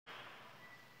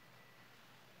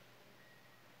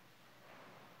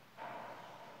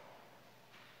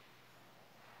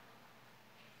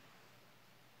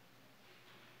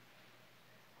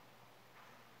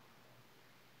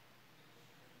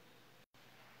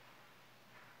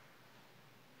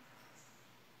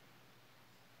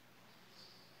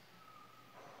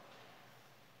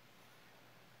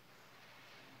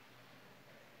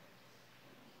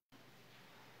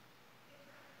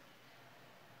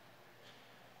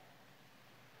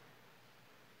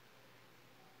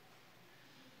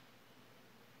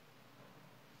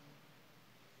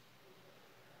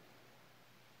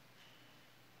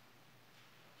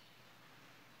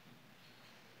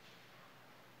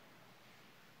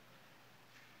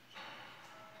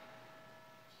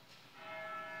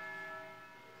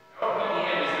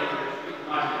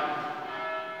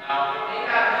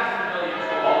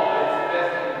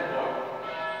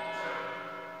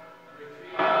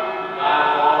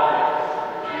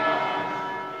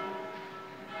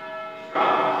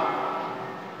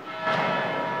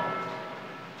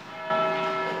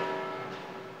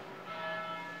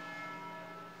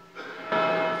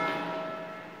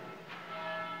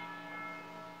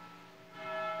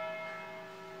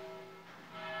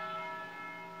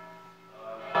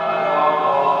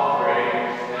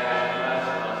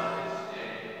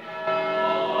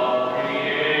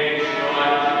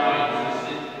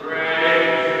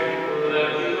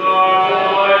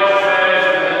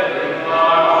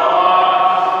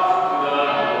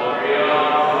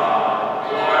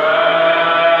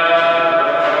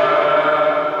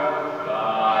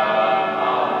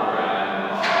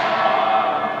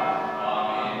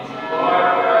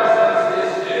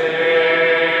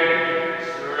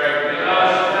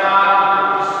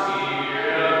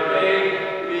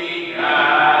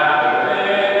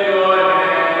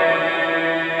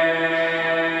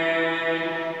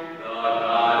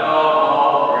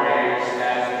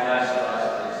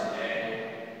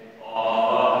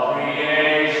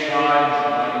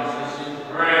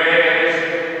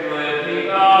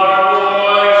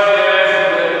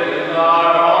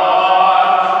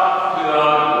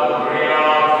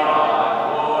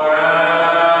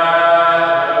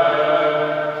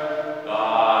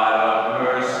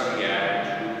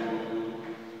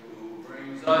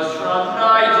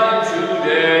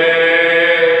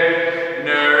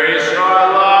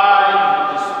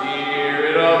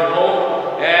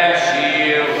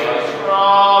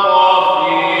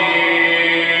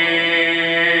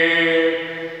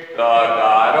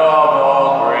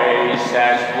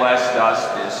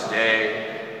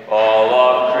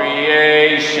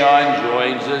creation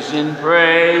joins us in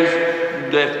praise,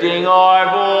 lifting our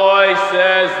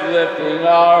voices, lifting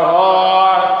our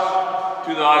hearts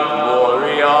to the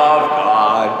glory of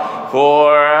God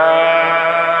forever.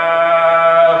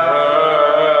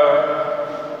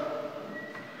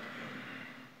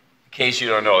 In case you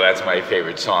don't know, that's my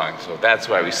favorite song, so that's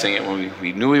why we sing it when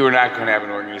we knew we were not going to have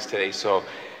an organist today, so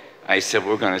I said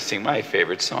we're going to sing my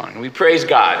favorite song. And we praise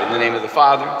God in the name of the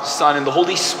Father, the Son, and the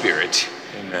Holy Spirit.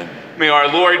 Amen. May our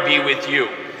Lord be with you.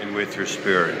 And with your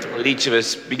spirit. Let each of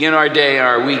us begin our day,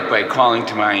 our week, by calling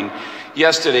to mind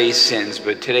yesterday's sins,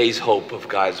 but today's hope of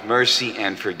God's mercy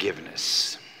and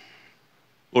forgiveness.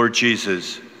 Lord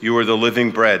Jesus, you are the living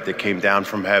bread that came down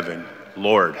from heaven.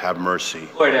 Lord, have mercy.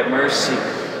 Lord, have mercy.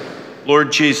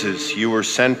 Lord Jesus, you were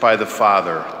sent by the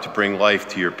Father to bring life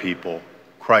to your people.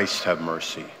 Christ, have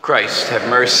mercy. Christ, have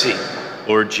mercy.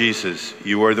 Lord Jesus,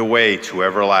 you are the way to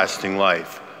everlasting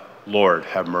life. Lord,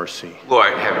 have mercy.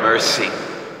 Lord, have mercy.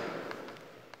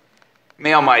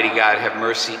 May Almighty God have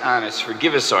mercy on us,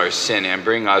 forgive us our sin, and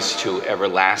bring us to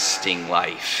everlasting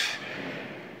life.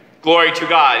 Glory to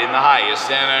God in the highest,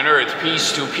 and on earth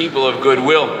peace to people of good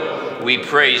will. We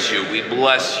praise you, we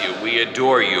bless you, we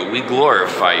adore you, we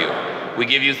glorify you. We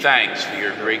give you thanks for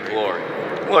your great glory.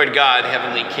 Lord God,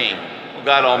 heavenly King, O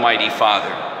God, almighty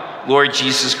Father, Lord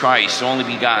Jesus Christ, only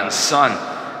begotten Son,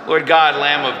 Lord God,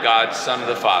 Lamb of God, Son of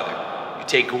the Father, you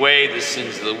take away the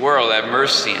sins of the world, have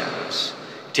mercy on us.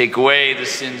 You take away the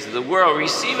sins of the world,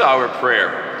 receive our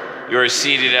prayer. You are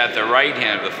seated at the right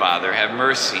hand of the Father, have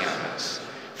mercy on us.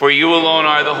 For you alone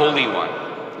are the Holy One,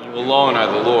 you alone are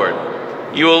the Lord,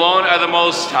 you alone are the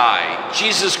Most High,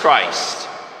 Jesus Christ,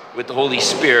 with the Holy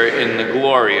Spirit in the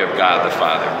glory of God the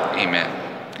Father. Amen.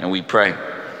 And we pray.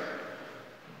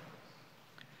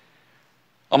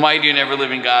 Almighty and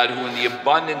ever-living God, who in the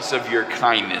abundance of your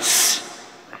kindness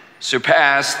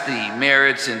surpass the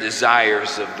merits and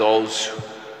desires of those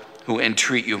who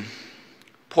entreat you,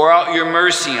 pour out your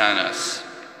mercy on us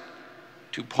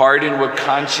to pardon what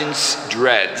conscience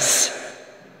dreads,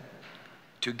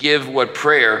 to give what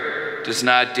prayer does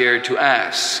not dare to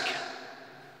ask.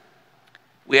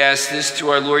 We ask this through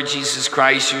our Lord Jesus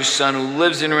Christ, your Son, who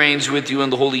lives and reigns with you in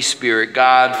the Holy Spirit,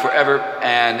 God, forever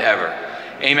and ever.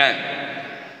 Amen.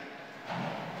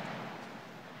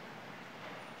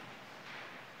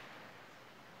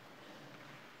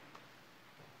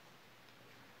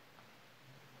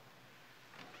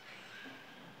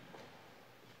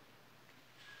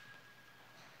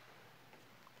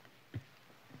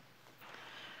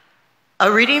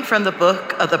 A reading from the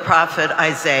book of the prophet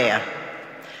Isaiah.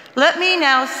 Let me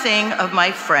now sing of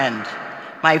my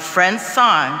friend's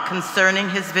song concerning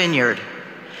his vineyard.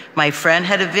 My friend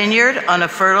had a vineyard on a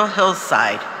fertile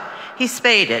hillside. He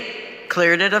spade it,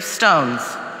 cleared it of stones,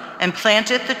 and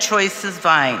planted the choicest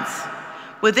vines.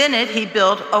 Within it he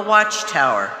built a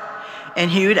watchtower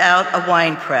and hewed out a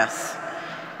winepress.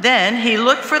 Then he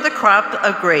looked for the crop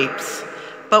of grapes,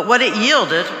 but what it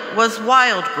yielded was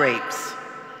wild grapes.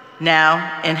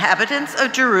 Now, inhabitants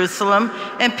of Jerusalem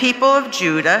and people of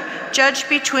Judah, judge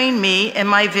between me and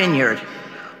my vineyard.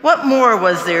 What more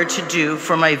was there to do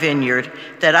for my vineyard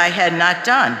that I had not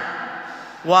done?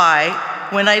 Why,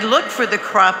 when I looked for the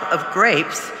crop of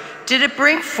grapes, did it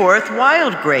bring forth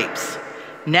wild grapes?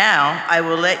 Now I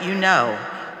will let you know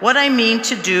what I mean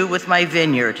to do with my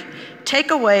vineyard. Take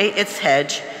away its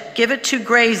hedge, give it to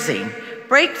grazing,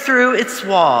 break through its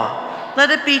wall,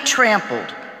 let it be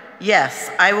trampled. Yes,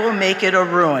 I will make it a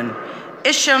ruin.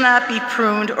 It shall not be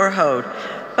pruned or hoed,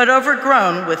 but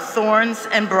overgrown with thorns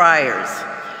and briars.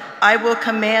 I will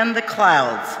command the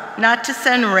clouds not to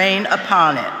send rain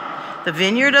upon it. The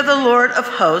vineyard of the Lord of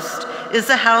hosts is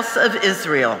the house of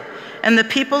Israel, and the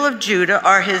people of Judah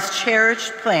are his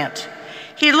cherished plant.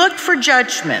 He looked for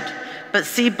judgment, but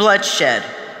see bloodshed,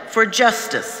 for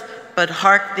justice, but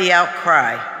hark the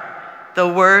outcry. The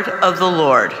word of the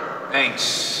Lord.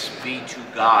 Thanks be to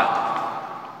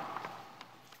God.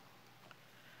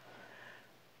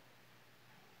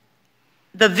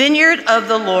 The vineyard of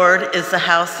the Lord is the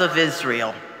house of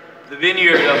Israel. The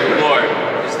vineyard of the Lord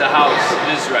is the house of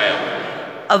Israel.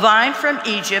 A vine from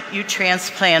Egypt you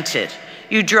transplanted.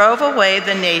 You drove away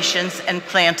the nations and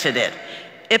planted it.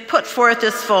 It put forth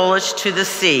its foliage to the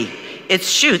sea, its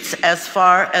shoots as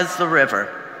far as the river.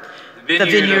 The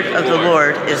vineyard of the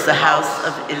Lord is the house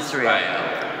of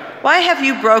Israel. Why have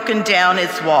you broken down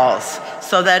its walls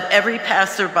so that every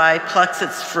passerby plucks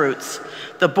its fruits?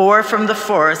 The boar from the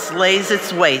forest lays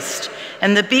its waste,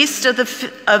 and the beasts of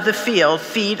the field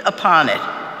feed upon it.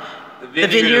 The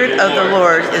vineyard of the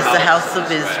Lord is the house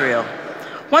of Israel.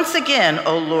 Once again,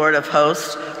 O Lord of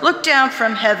hosts, look down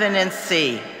from heaven and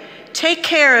see. Take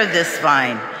care of this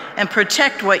vine and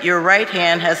protect what your right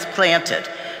hand has planted,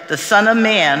 the Son of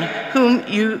Man, whom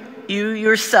you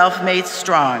yourself made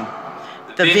strong.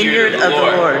 The vineyard of the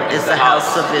Lord is the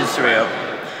house of Israel.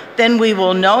 Then we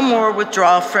will no more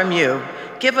withdraw from you.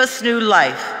 Give us new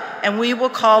life, and we will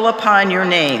call upon your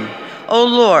name. O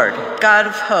Lord, God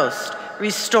of hosts,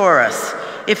 restore us.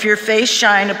 If your face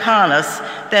shine upon us,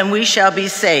 then we shall be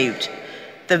saved.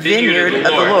 The vineyard of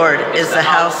the Lord is the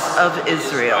house of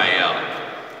Israel.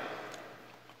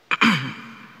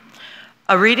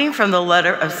 A reading from the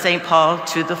letter of St. Paul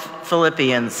to the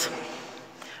Philippians.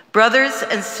 Brothers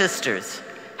and sisters,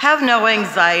 have no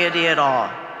anxiety at all,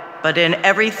 but in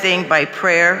everything by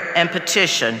prayer and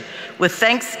petition, with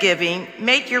thanksgiving,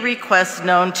 make your requests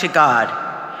known to God.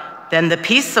 Then the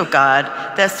peace of God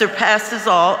that surpasses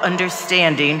all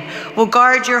understanding will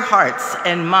guard your hearts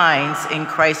and minds in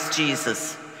Christ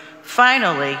Jesus.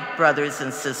 Finally, brothers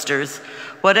and sisters,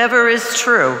 whatever is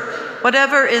true,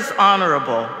 whatever is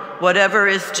honorable, whatever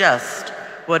is just,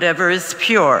 whatever is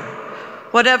pure,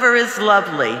 whatever is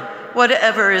lovely,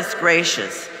 whatever is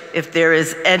gracious, if there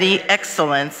is any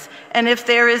excellence, and if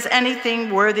there is anything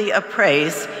worthy of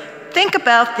praise, think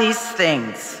about these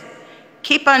things.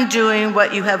 Keep on doing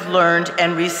what you have learned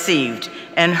and received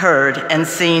and heard and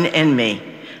seen in me.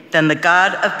 Then the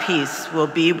God of peace will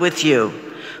be with you.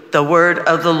 The word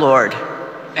of the Lord.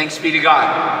 Thanks be to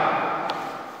God.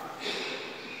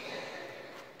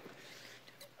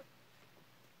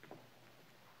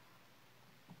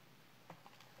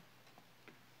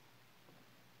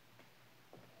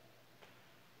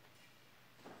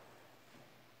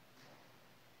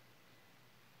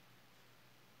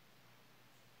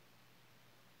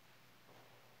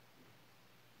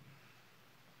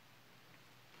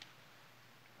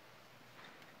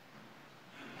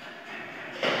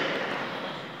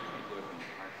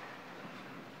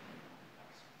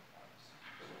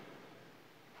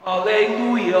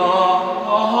 Alleluia,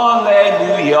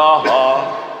 alleluia,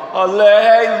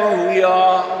 alleluia,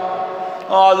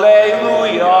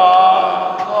 alleluia,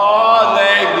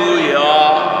 alleluia,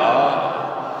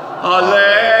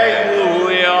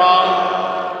 alleluia.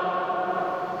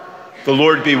 The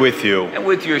Lord be with you. And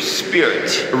with your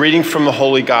spirit. A reading from the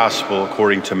Holy Gospel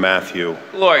according to Matthew.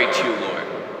 Glory to you, Lord.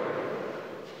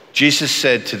 Jesus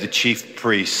said to the chief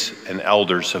priests and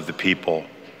elders of the people,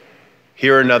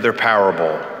 "Hear another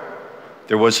parable.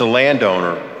 There was a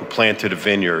landowner who planted a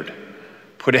vineyard,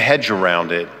 put a hedge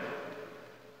around it,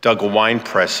 dug a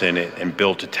winepress in it, and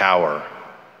built a tower.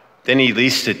 Then he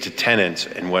leased it to tenants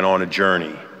and went on a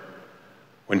journey.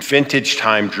 When vintage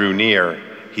time drew near,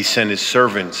 he sent his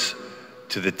servants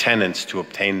to the tenants to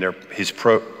obtain his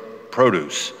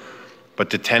produce. But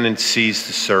the tenants seized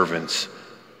the servants,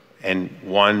 and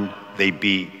one they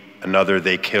beat, another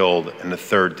they killed, and the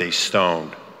third they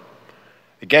stoned.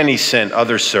 Again, he sent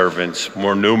other servants,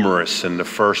 more numerous than the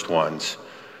first ones,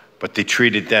 but they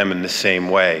treated them in the same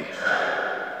way.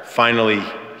 Finally,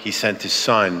 he sent his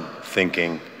son,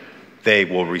 thinking, 'They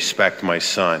will respect my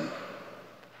son.'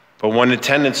 But when the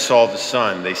tenants saw the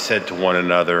son, they said to one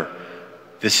another,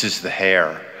 'This is the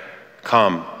heir.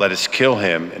 Come, let us kill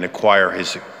him and acquire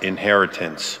his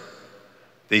inheritance.'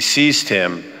 They seized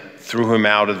him, threw him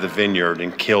out of the vineyard,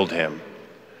 and killed him.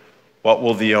 What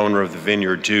will the owner of the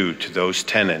vineyard do to those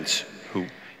tenants who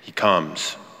he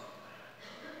comes?"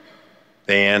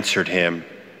 They answered him,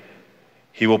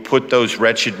 "He will put those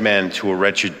wretched men to a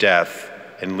wretched death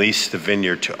and lease the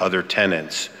vineyard to other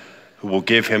tenants who will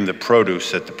give him the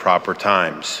produce at the proper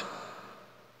times."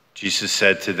 Jesus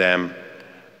said to them,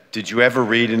 "Did you ever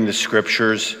read in the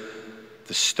scriptures,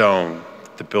 'The stone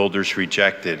the builders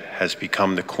rejected has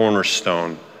become the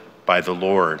cornerstone by the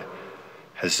Lord'?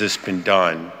 Has this been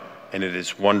done? And it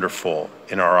is wonderful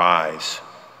in our eyes.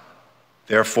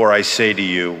 Therefore I say to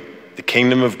you, the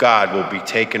kingdom of God will be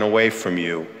taken away from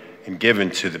you and given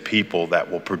to the people that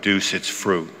will produce its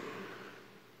fruit."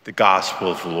 The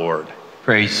gospel of the Lord.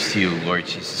 Praise to you, Lord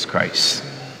Jesus Christ.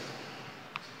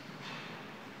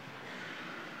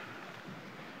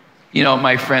 You know,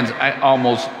 my friends, I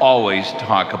almost always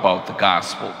talk about the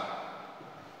gospel,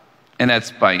 and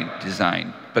that's by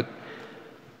design. But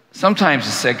sometimes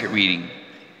the second reading,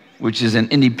 which is an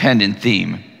independent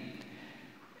theme,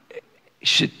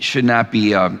 should not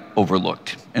be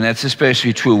overlooked. And that's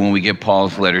especially true when we get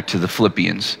Paul's letter to the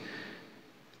Philippians,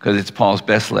 because it's Paul's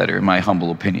best letter, in my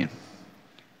humble opinion.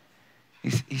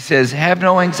 He says, "Have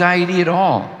no anxiety at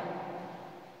all,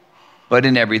 but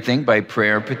in everything, by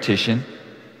prayer and petition,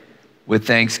 with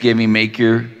thanksgiving, make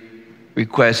your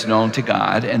requests known to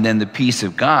God, and then the peace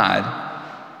of God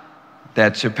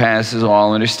that surpasses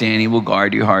all understanding will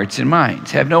guard your hearts and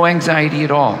minds." Have no anxiety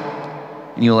at all.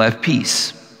 and you'll have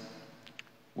peace.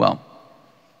 Well,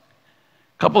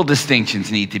 a couple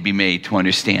distinctions need to be made to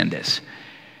understand this.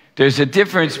 There's a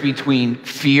difference between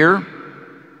fear,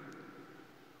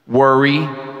 worry,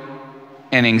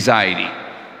 and anxiety.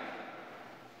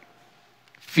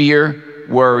 Fear,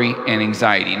 worry, and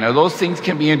anxiety. Now, those things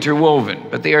can be interwoven,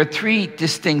 but they are three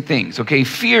distinct things, okay?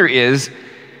 Fear is,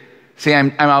 say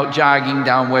I'm out jogging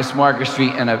down West Market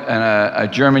Street and a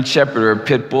German Shepherd or a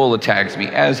Pit Bull attacks me,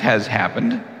 as has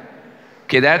happened.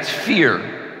 Okay, that's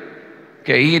fear.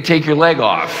 Okay, you can take your leg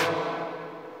off.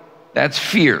 That's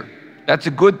fear. That's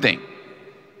a good thing.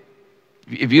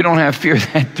 If you don't have fear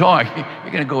of that dog,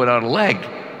 you're going to go without a leg.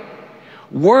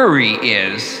 Worry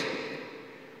is,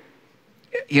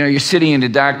 you're sitting in the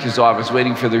doctor's office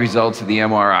waiting for the results of the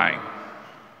MRI.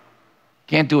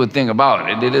 Can't do a thing about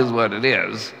it. It is what it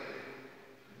is.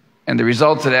 And the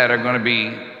results of that are going to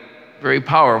be very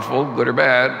powerful, good or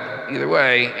bad, either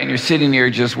way, and you're sitting there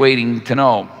just waiting to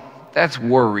know. That's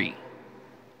worry.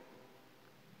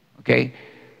 Okay?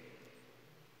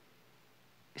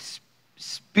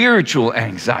 Spiritual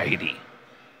anxiety.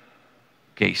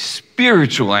 Okay,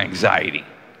 spiritual anxiety.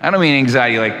 I don't mean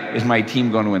anxiety like, is my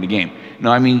team going to win the game?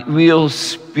 No, I mean real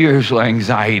spiritual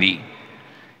anxiety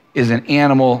is an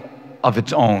animal of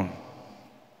its own.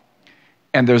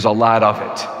 And there's a lot of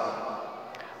it.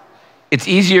 It's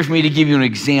easier for me to give you an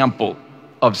example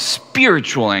of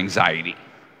spiritual anxiety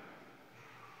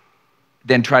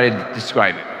than try to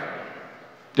describe it.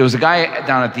 There was a guy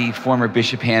down at the former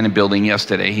Bishop Hannon building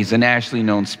yesterday. He's a nationally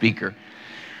known speaker.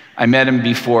 I met him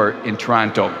before in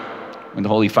Toronto when the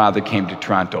Holy Father came to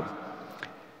Toronto.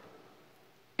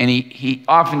 And he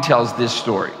often tells this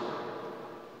story.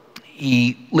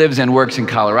 He lives and works in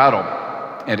Colorado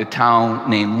at a town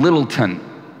named Littleton.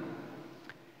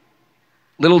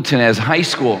 Littleton has a high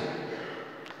school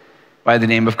by the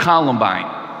name of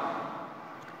Columbine.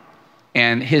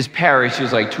 And his parish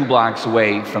is like 2 blocks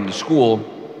away from the school.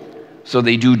 So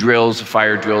they do drills, a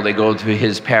fire drill. They go to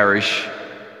his parish.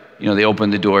 They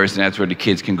open the doors, and that's where the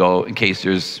kids can go in case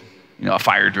there's, a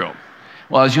fire drill.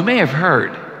 Well, as you may have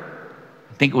heard,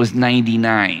 I think it was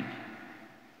 99.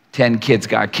 10 kids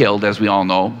got killed, as we all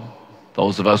know,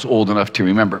 those of us old enough to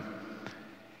remember.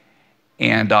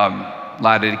 And a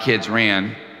lot of the kids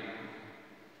ran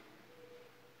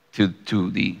to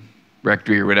the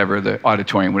rectory or whatever, the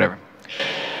auditorium, whatever.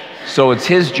 So it's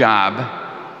his job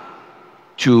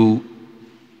to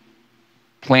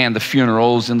plan the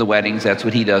funerals and the weddings. That's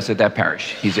what he does at that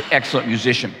parish. He's an excellent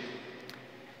musician.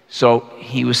 So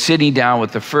he was sitting down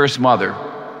with the first mother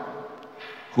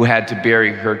who had to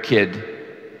bury her kid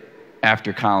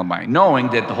after Columbine, knowing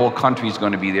that the whole country is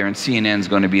going to be there and CNN's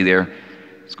going to be there.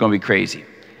 It's going to be crazy.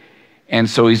 And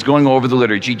so he's going over the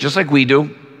liturgy, just like we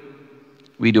do.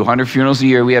 We do 100 funerals a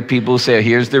year. We have people who say,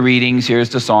 here's the readings, here's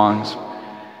the songs.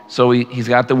 So he's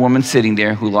got the woman sitting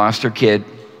there who lost her kid.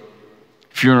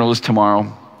 Funeral is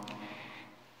tomorrow.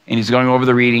 And he's going over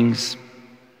the readings.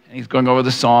 And he's going over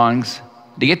the songs.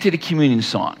 They get to the communion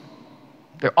song.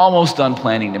 They're almost done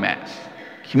planning the Mass.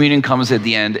 Communion comes at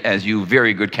the end, as you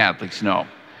very good Catholics know.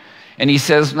 And he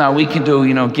says, now we can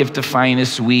do, gift of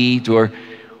finest sweet, or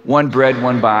one bread,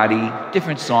 one body,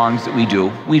 different songs that we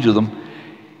do. We do them.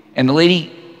 And the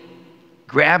lady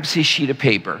grabs his sheet of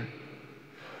paper,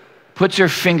 puts her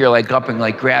finger up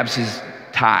and grabs his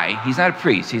tie. He's not a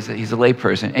priest, he's a lay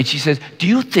person. And she says, do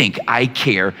you think I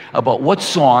care about what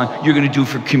song you're going to do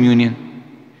for communion?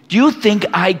 Do you think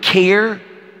I care?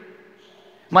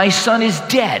 My son is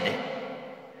dead.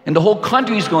 And the whole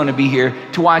country is going to be here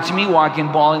to watch me walk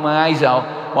in, bawling my eyes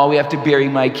out while we have to bury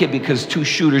my kid because 2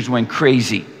 shooters went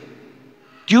crazy.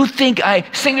 Do you think I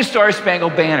sing the Star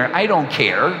Spangled Banner? I don't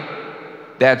care.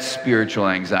 That's spiritual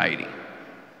anxiety.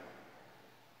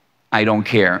 I don't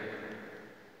care.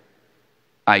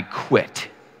 I quit.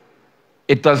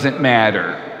 It doesn't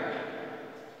matter.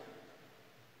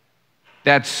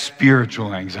 That's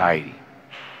spiritual anxiety.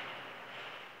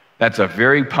 That's a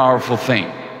very powerful thing.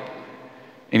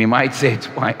 And you might say it's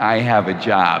why I have a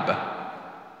job.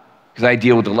 Because I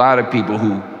deal with a lot of people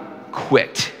who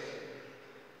quit.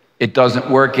 It doesn't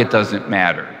work, it doesn't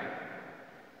matter.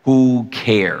 Who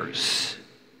cares?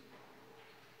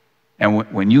 And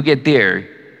when you get there,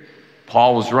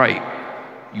 Paul was right.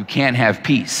 You can't have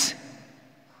peace.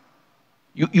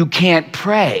 You can't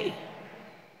pray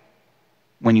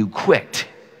when you quit.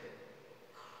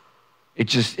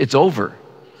 It's over.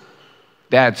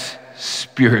 That's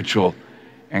spiritual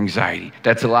anxiety.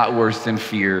 That's a lot worse than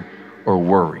fear or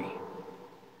worry.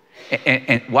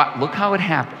 And look how it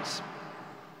happens.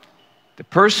 The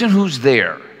person who's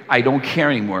there, I don't care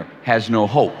anymore, has no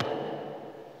hope.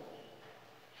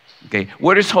 Okay,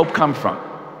 where does hope come from?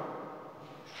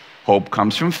 Hope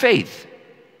comes from faith.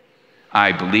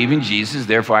 I believe in Jesus,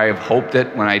 therefore I have hope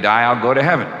that when I die, I'll go to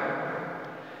heaven.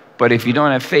 But if you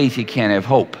don't have faith, you can't have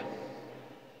hope.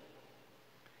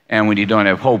 And when you don't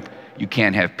have hope, you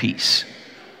can't have peace.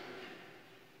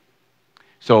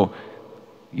 So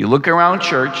you look around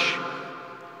church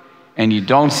and you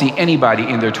don't see anybody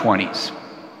in their 20s.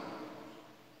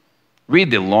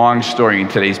 Read the long story in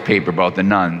today's paper about the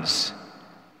nuns.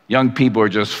 Young people are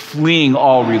just fleeing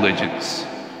all religions.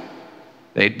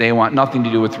 They want nothing to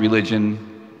do with religion,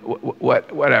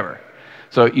 whatever.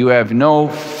 So you have no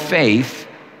faith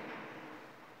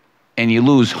and you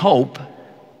lose hope.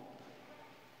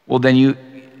 Well, then you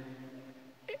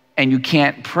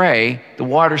can't pray. The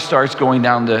water starts going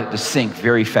down the sink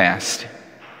very fast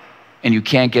and you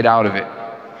can't get out of it.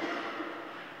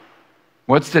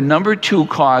 What's the number 2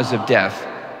 cause of death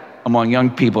among young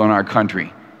people in our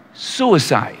country?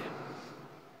 Suicide.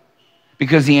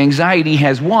 Because the anxiety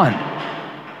has won.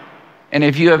 And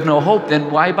if you have no hope,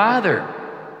 then why bother?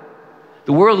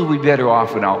 The world will be better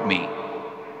off without me.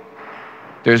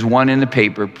 There's one in the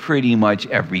paper pretty much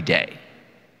every day.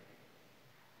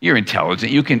 You're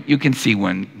intelligent. You can see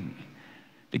when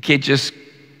the kid just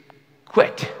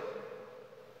quit.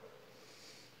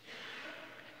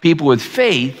 People with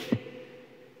faith,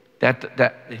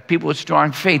 that people with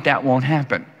strong faith, that won't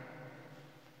happen.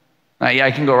 Now, yeah,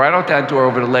 I can go right out that door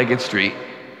over to Leggett Street,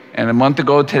 and a month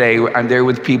ago today, I'm there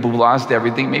with people who lost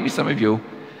everything, maybe some of you.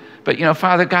 But,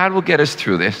 Father God will get us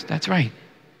through this. That's right.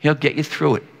 He'll get you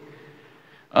through it.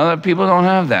 Other people don't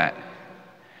have that.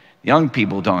 Young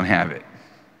people don't have it.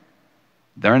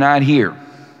 They're not here.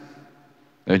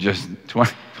 They're just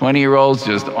 20-year-olds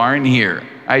just aren't here.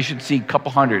 I should see a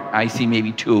couple hundred. I see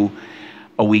maybe 2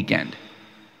 a weekend.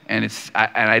 And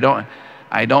I don't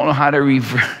know how to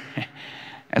revert.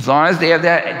 As long as they have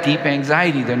that deep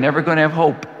anxiety, they're never going to have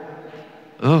hope.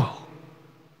 Oh.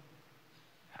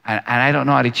 And I don't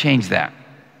know how to change that.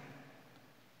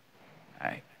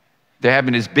 They're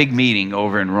having this big meeting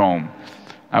over in Rome.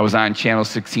 I was on Channel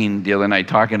 16 the other night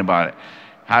talking about it.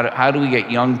 How do we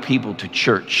get young people to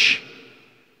church?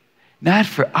 Not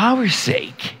for our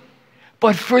sake,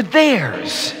 but for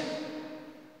theirs.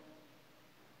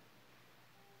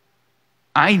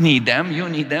 I need them, you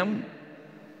need them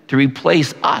to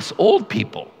replace us, old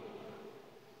people.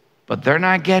 But they're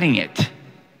not getting it.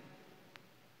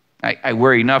 I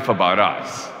worry enough about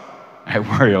us. I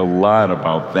worry a lot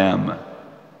about them.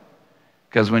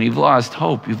 Because when you've lost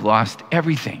hope, you've lost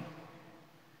everything.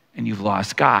 And you've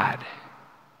lost God.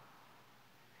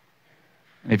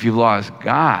 And if you've lost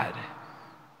God,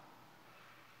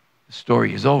 the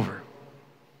story is over.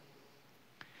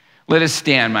 Let us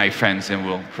stand, my friends, and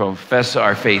we'll profess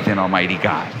our faith in Almighty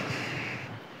God.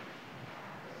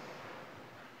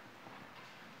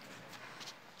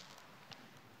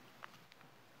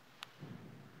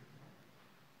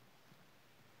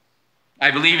 I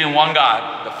believe in one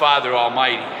God, the Father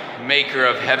Almighty, maker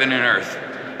of heaven and earth,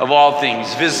 of all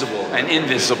things visible and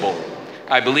invisible.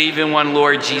 I believe in one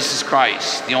Lord Jesus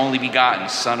Christ, the only begotten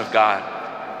Son of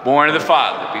God, born of the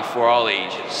Father before all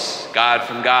ages, God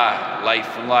from God, light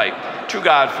from light, true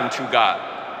God from true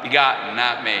God, begotten,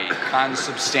 not made,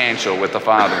 consubstantial with the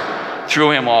Father.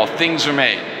 Through him all things were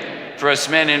made. For us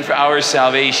men and for our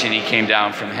salvation he came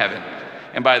down from heaven,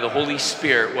 and by the Holy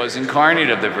Spirit was incarnate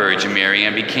of the Virgin Mary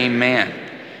and became man.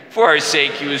 For our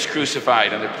sake he was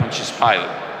crucified under Pontius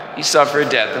Pilate. He suffered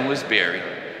death and was buried,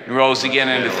 and rose again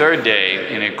on the 3rd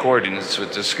day in accordance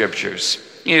with the Scriptures.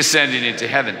 He ascended into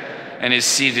heaven and is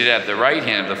seated at the right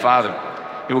hand of the Father.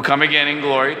 He will come again in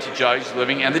glory to judge the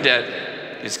living and the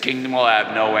dead. His kingdom will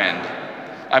have no end.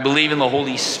 I believe in the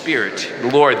Holy Spirit,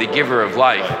 the Lord, the giver of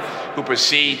life, who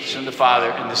proceeds from the Father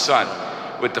and the Son.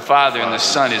 With the Father and the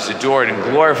Son is adored and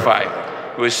glorified,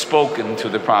 who has spoken to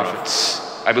the prophets.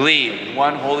 I believe in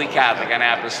one holy Catholic and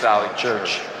apostolic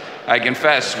church. I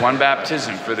confess one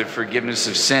baptism for the forgiveness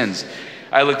of sins.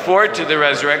 I look forward to the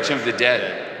resurrection of the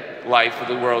dead, life of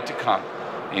the world to come.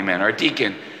 Amen. Our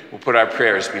deacon will put our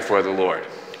prayers before the Lord.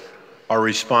 Our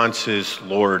response is,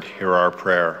 Lord, hear our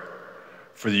prayer.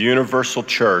 For the universal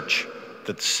church,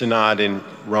 that the Synod in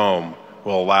Rome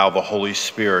will allow the Holy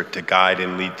Spirit to guide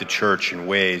and lead the church in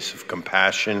ways of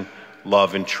compassion,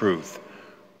 love, and truth,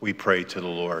 we pray to the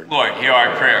Lord. Lord, hear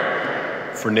our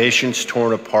prayer. For nations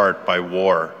torn apart by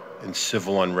war and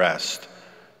civil unrest,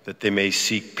 that they may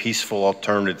seek peaceful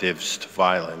alternatives to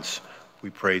violence,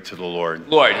 we pray to the Lord.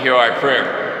 Lord, hear our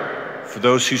prayer. For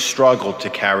those who struggle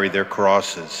to carry their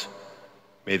crosses,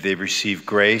 may they receive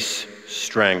grace,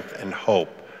 strength, and hope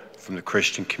from the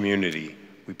Christian community,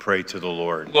 we pray to the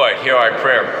Lord. Lord, hear our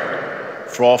prayer.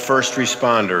 For all first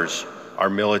responders, our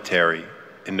military,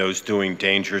 and those doing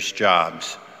dangerous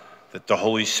jobs, that the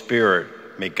Holy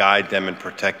Spirit may guide them and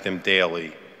protect them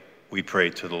daily, we pray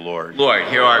to the Lord. Lord,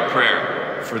 hear our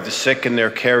prayer. For the sick and their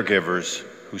caregivers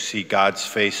who see God's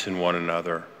face in one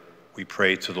another, we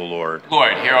pray to the Lord.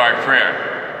 Lord, hear our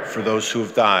prayer. For those who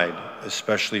have died,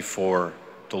 especially for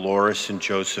Dolores and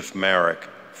Joseph Merrick,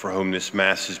 for whom this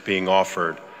Mass is being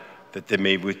offered, that they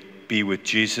may be with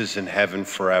Jesus in heaven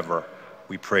forever,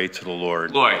 we pray to the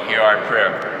Lord. Lord, hear our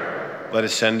prayer. Let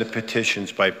us end the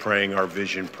petitions by praying our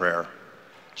vision prayer.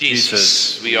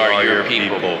 Jesus, we are your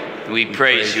people. We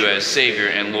praise you as Savior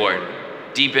and Lord.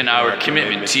 Deepen our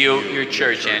commitment to you, your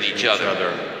church, and each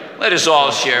other. Let us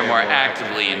all share more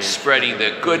actively in spreading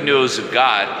the good news of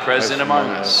God present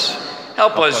among us.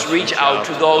 Help us reach out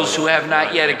to those who have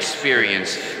not yet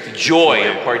experienced the joy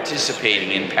of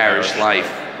participating in parish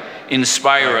life.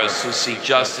 Inspire us to seek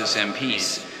justice and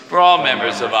peace for all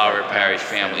members of our parish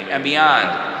family and beyond.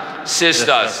 Assist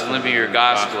us in living your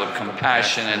gospel of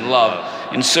compassion and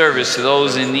love in service to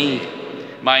those in need.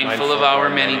 Mindful of our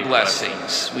many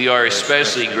blessings, we are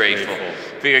especially grateful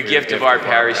for your gift of our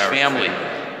parish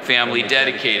family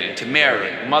dedicated to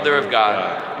Mary, Mother of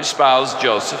God, your spouse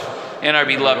Joseph, and our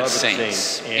beloved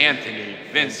saints, Anthony,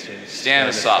 Vincent,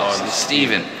 Stanislaus, and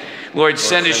Stephen. Lord,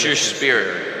 send us your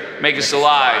Spirit. Make us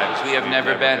alive as we have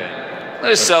never been.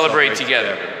 Let us celebrate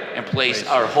together and place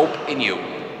our hope in you.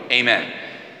 Amen.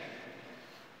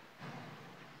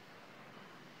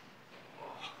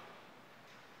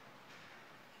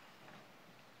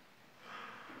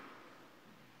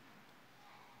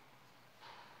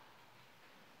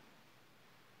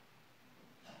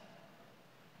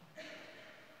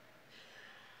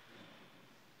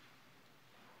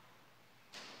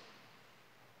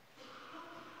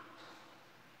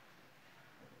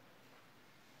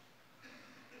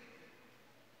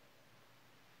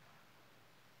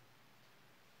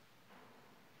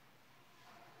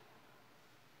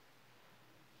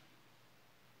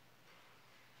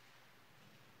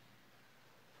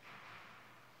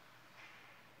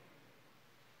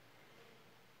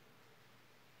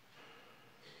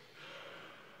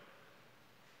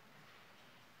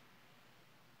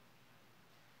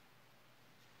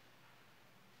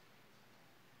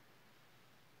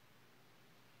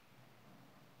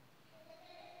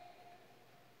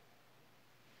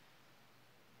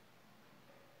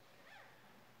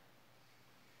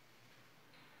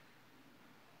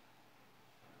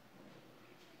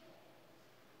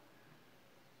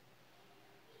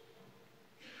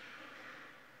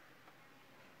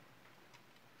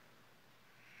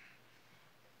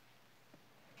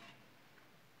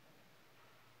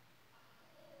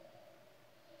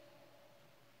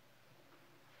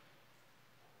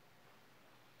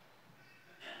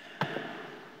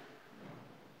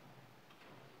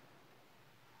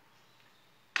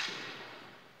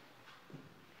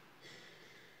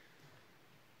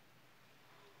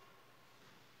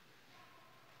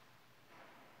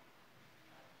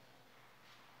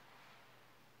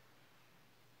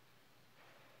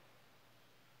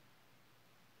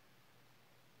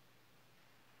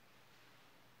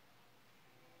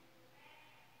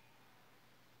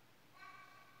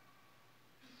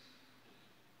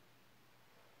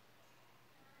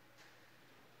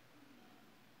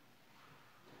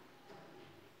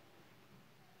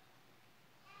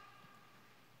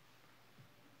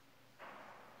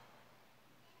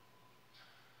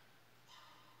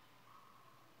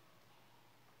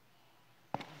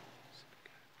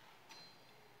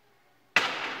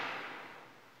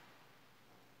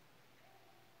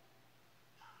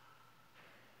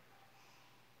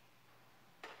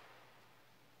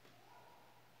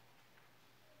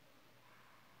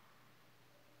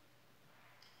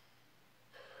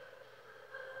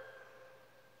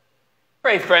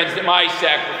 Pray, friends, that my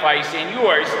sacrifice and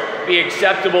yours be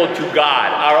acceptable to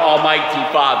God, our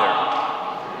Almighty Father.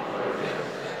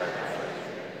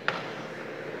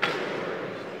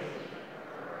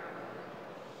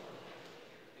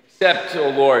 Accept, O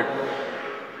Lord,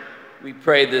 we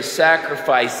pray, the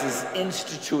sacrifices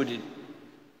instituted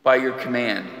by your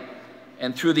command,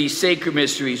 and through these sacred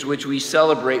mysteries which we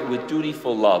celebrate with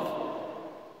dutiful love,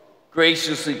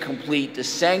 graciously complete the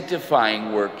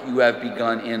sanctifying work you have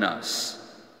begun in us.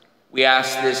 We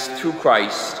ask this through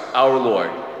Christ our Lord.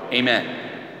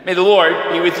 Amen. May the Lord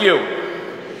be with you.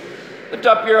 Lift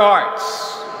up your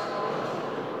hearts.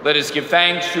 Let us give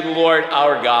thanks to the Lord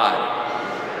our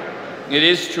God. It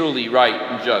is truly right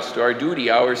and just, our duty,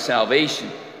 our salvation,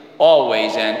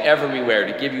 always and everywhere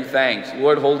to give you thanks,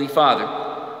 Lord, Holy Father,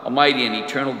 Almighty and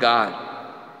eternal God.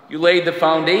 You laid the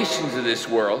foundations of this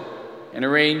world, and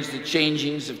arranged the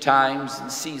changings of times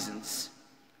and seasons.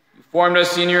 You formed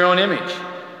us in your own image,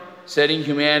 setting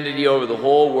humanity over the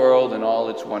whole world and all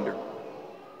its wonder,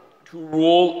 to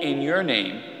rule in your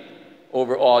name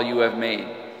over all you have made,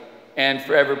 and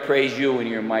forever praise you in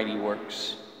your mighty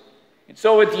works. And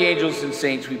so with the angels and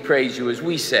saints we praise you as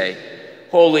we say,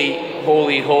 Holy,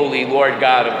 holy, holy, Lord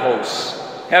God of hosts.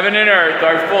 Heaven and earth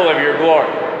are full of your glory.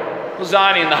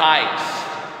 Hosanna in the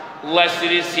highest. Blessed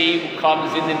is he who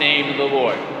comes in the name of the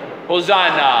Lord.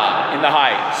 Hosanna in the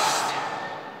highest.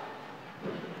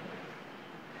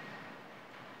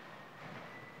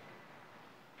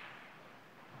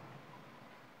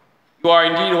 You are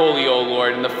indeed holy, O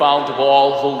Lord, and the fount of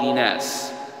all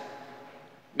holiness.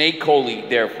 Make holy,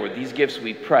 therefore, these gifts,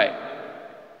 we pray,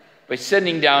 by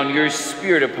sending down your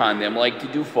Spirit upon them like the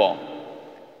dewfall,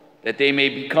 that they may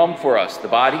become for us the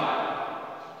body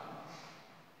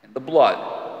and the blood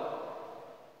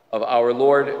of our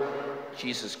Lord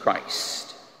Jesus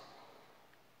Christ.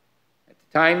 At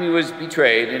the time he was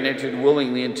betrayed and entered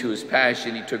willingly into his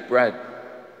passion, he took bread.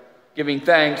 Giving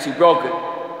thanks, he broke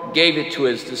it, gave it to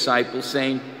his disciples,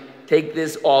 saying, "Take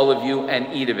this, all of you,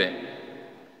 and eat of it.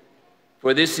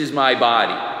 For this is my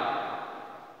body,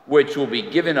 which will be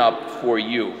given up for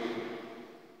you."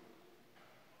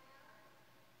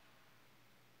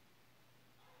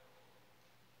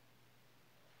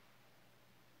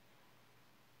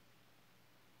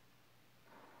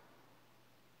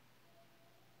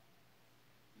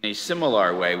 In a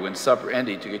similar way, when supper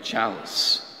ended, he took a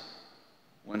chalice.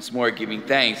 Once more giving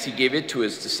thanks, he gave it to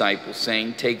his disciples,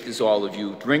 saying, "Take this, all of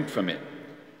you, drink from it,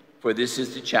 for this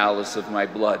is the chalice of my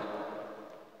blood,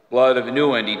 blood of a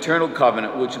new and eternal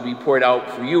covenant, which will be poured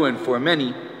out for you and for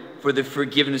many for the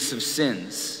forgiveness of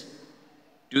sins.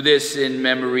 Do this in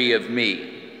memory of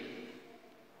me."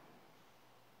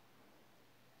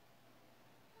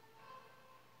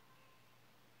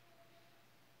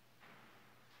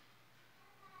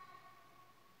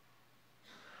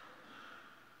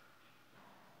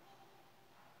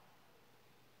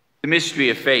 The mystery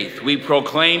of faith. We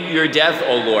proclaim your death,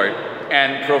 O Lord,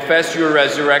 and profess your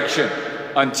resurrection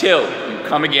until you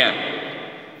come again.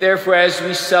 Therefore, as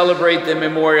we celebrate the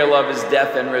memorial of his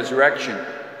death and resurrection,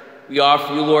 we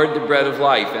offer you, Lord, the bread of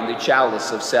life and the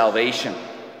chalice of salvation,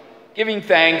 giving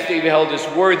thanks that you held us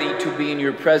worthy to be in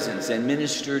your presence and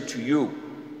minister to you.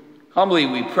 Humbly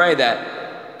we pray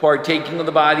that, partaking of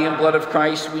the body and blood of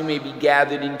Christ, we may be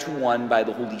gathered into one by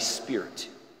the Holy Spirit.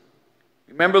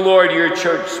 Remember, Lord, your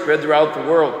church spread throughout the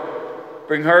world.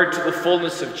 Bring her to the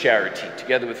fullness of charity,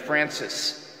 together with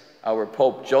Francis, our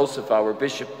Pope, Joseph, our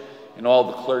Bishop, and all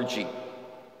the clergy.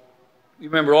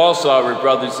 Remember also our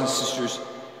brothers and sisters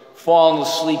fallen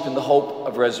asleep in the hope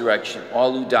of resurrection,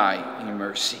 all who die in your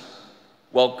mercy.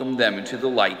 Welcome them into the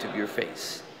light of your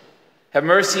face. Have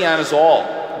mercy on us all,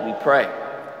 we pray,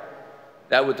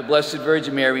 that with the Blessed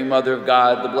Virgin Mary, Mother of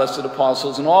God, the blessed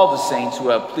apostles, and all the saints who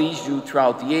have pleased you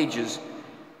throughout the ages,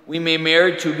 we may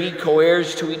merit to be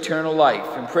co-heirs to eternal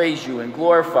life and praise you and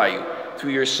glorify you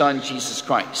through your Son, Jesus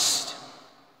Christ.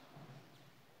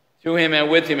 Through him and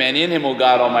with him and in him, O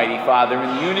God, Almighty Father,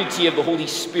 in the unity of the Holy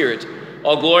Spirit,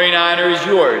 all glory and honor is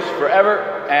yours forever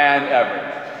and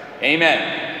ever.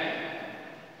 Amen.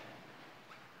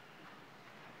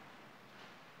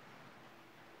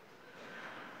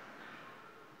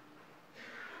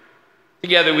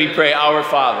 Together we pray, Our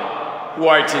Father, who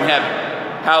art in heaven,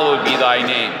 hallowed be thy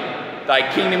name.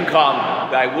 Thy kingdom come,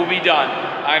 thy will be done,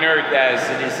 on earth as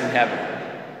it is in heaven.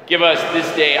 Give us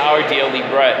this day our daily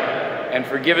bread, and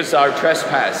forgive us our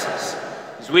trespasses,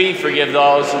 as we forgive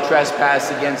those who trespass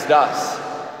against us.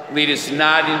 Lead us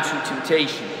not into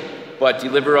temptation, but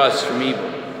deliver us from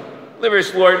evil. Deliver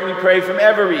us, Lord, we pray, from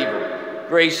every evil.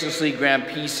 Graciously grant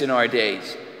peace in our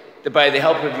days, that by the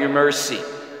help of your mercy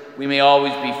we may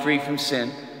always be free from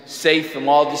sin, safe from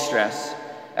all distress,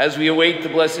 as we await the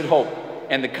blessed hope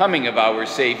and the coming of our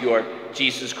Savior,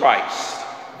 Jesus Christ.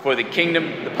 For the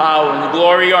kingdom, the power, and the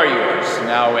glory are yours,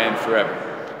 now and forever.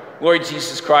 Lord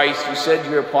Jesus Christ, you said to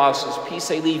your apostles,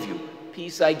 "Peace I leave you,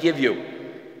 peace I give you."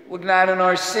 Look not on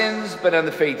our sins, but on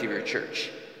the faith of your church.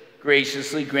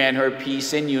 Graciously grant her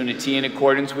peace and unity in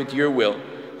accordance with your will,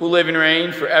 who live and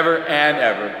reign forever and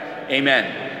ever.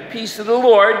 Amen. Peace of the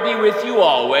Lord be with you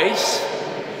always.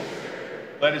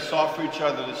 Let us offer each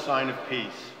other the sign of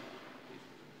peace.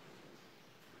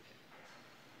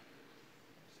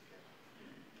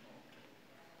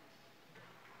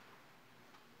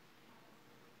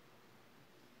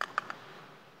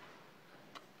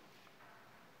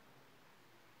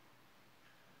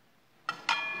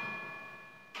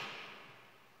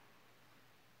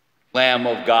 Lamb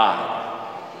of God.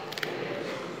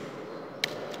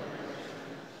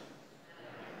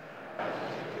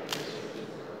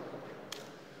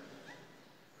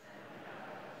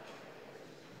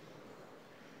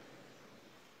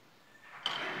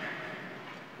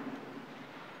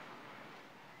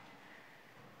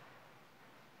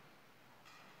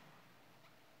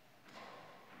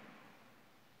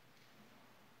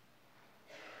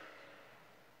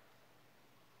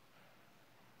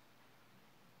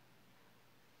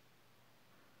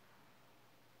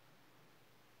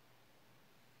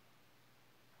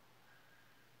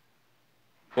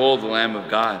 Behold the Lamb of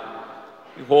God.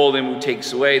 Behold him who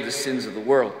takes away the sins of the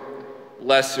world.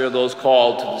 Blessed are those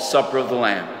called to the supper of the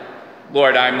Lamb.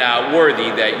 Lord, I am not worthy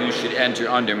that you should enter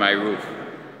under my roof.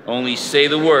 Only say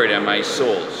the word, and my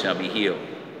soul shall be healed.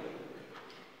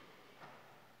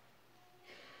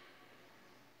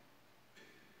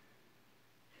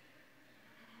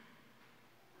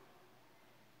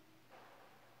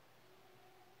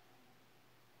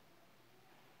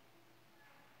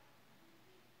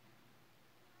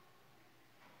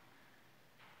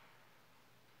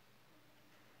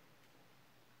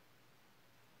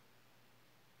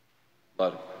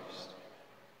 Blood of Christ.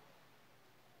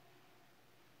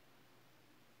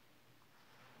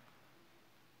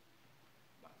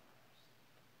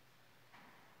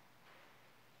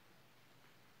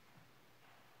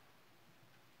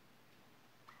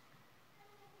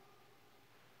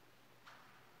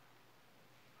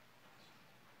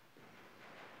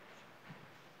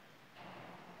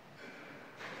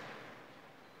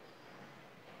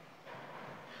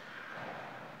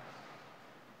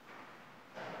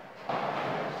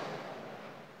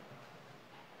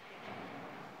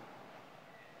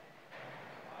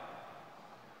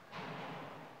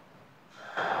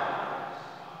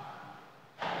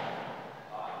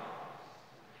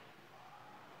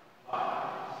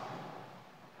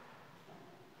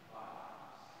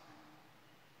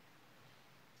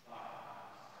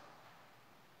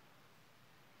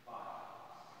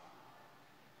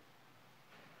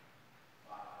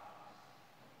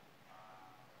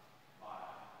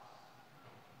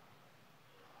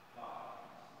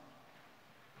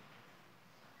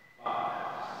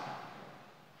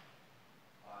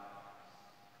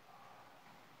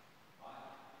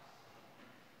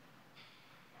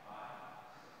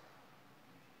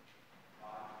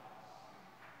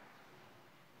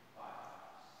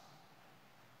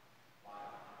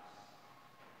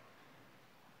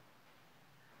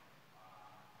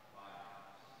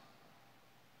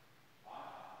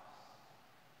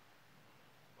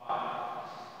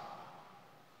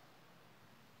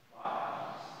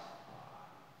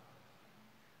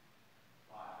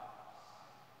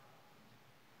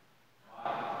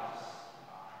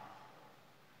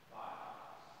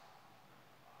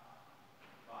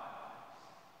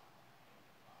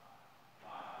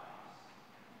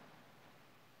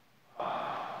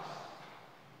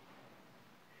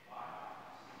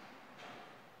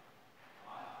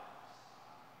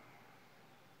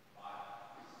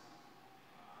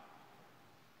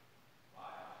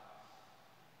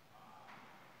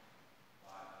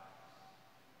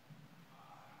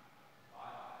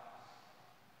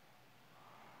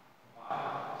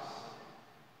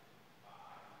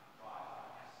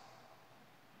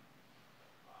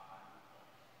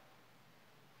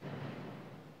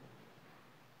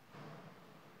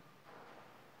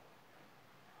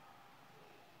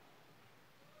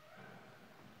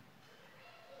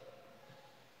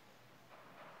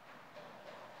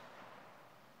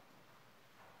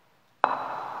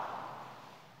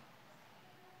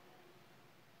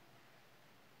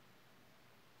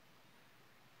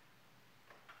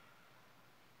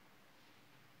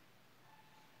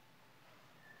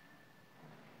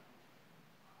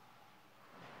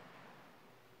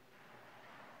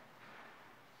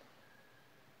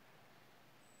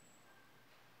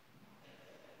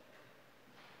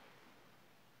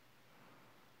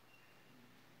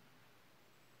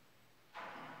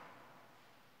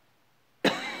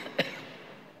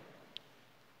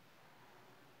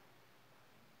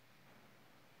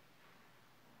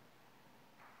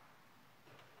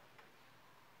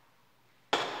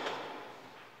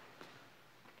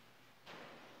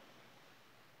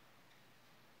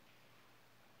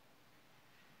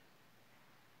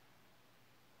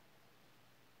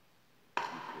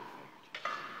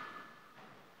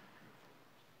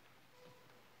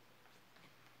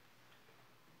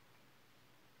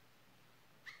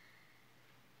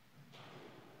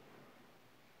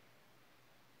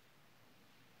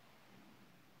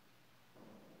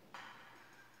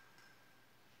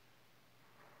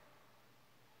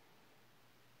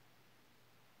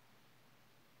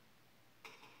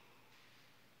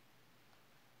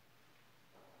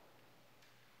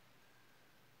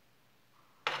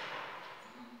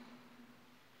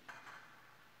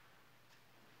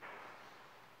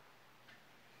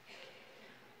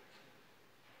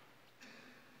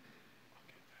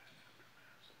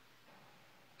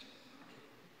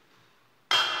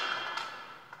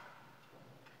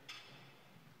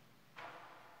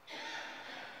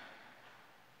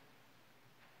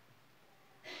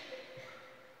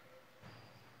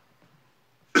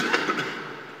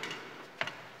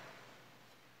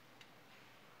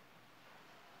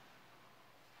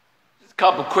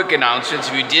 Couple quick announcements.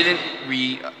 If you didn't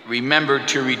remember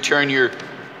to return your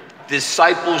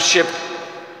discipleship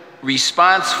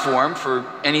response form for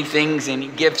any things, any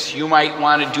gifts you might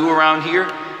want to do around here,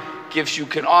 gifts you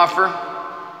can offer,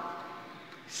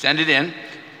 send it in.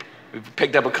 We've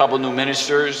picked up a couple new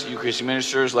ministers, Eucharistic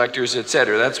ministers, lectors,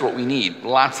 etc. That's what we need,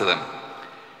 lots of them.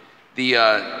 We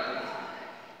have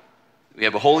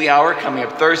a holy hour coming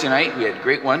up Thursday night. We had a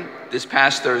great one this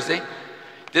past Thursday.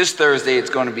 This Thursday,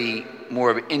 it's going to be more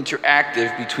of an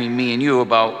interactive between me and you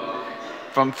about,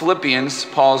 from Philippians,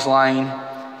 Paul's line,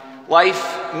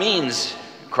 life means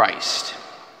Christ.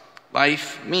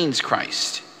 Life means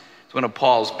Christ. It's one of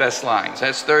Paul's best lines.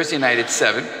 That's Thursday night at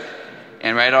 7.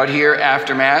 And right out here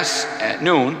after Mass at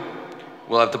noon,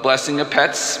 we'll have the blessing of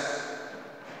pets.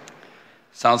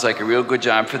 Sounds like a real good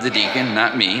job for the deacon,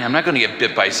 not me. I'm not going to get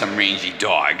bit by some rangy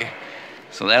dog.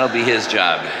 So that'll be his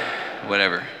job,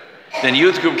 whatever. Then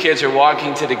youth group kids are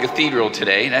walking to the cathedral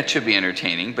today. That should be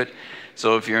entertaining. But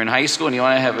so if you're in high school and you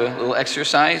want to have a little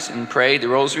exercise and pray the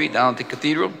rosary down at the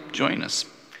cathedral, join us.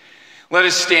 Let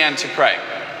us stand to pray.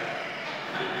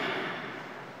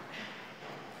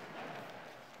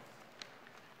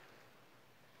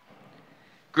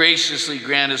 Graciously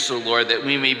grant us, O Lord, that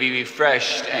we may be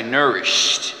refreshed and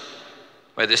nourished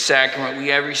by the sacrament we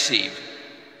have received,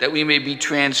 that we may be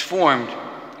transformed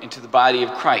into the body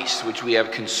of Christ, which we have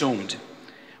consumed.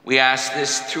 We ask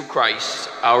this through Christ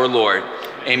our Lord.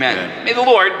 Amen. Amen. May the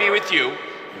Lord be with you.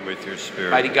 And with your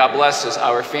spirit. Mighty God bless us,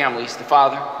 our families, the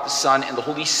Father, the Son, and the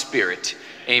Holy Spirit.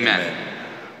 Amen. Amen.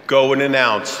 Go and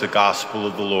announce the gospel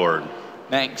of the Lord.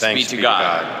 Thanks be to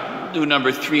God. Do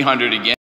number 300 again.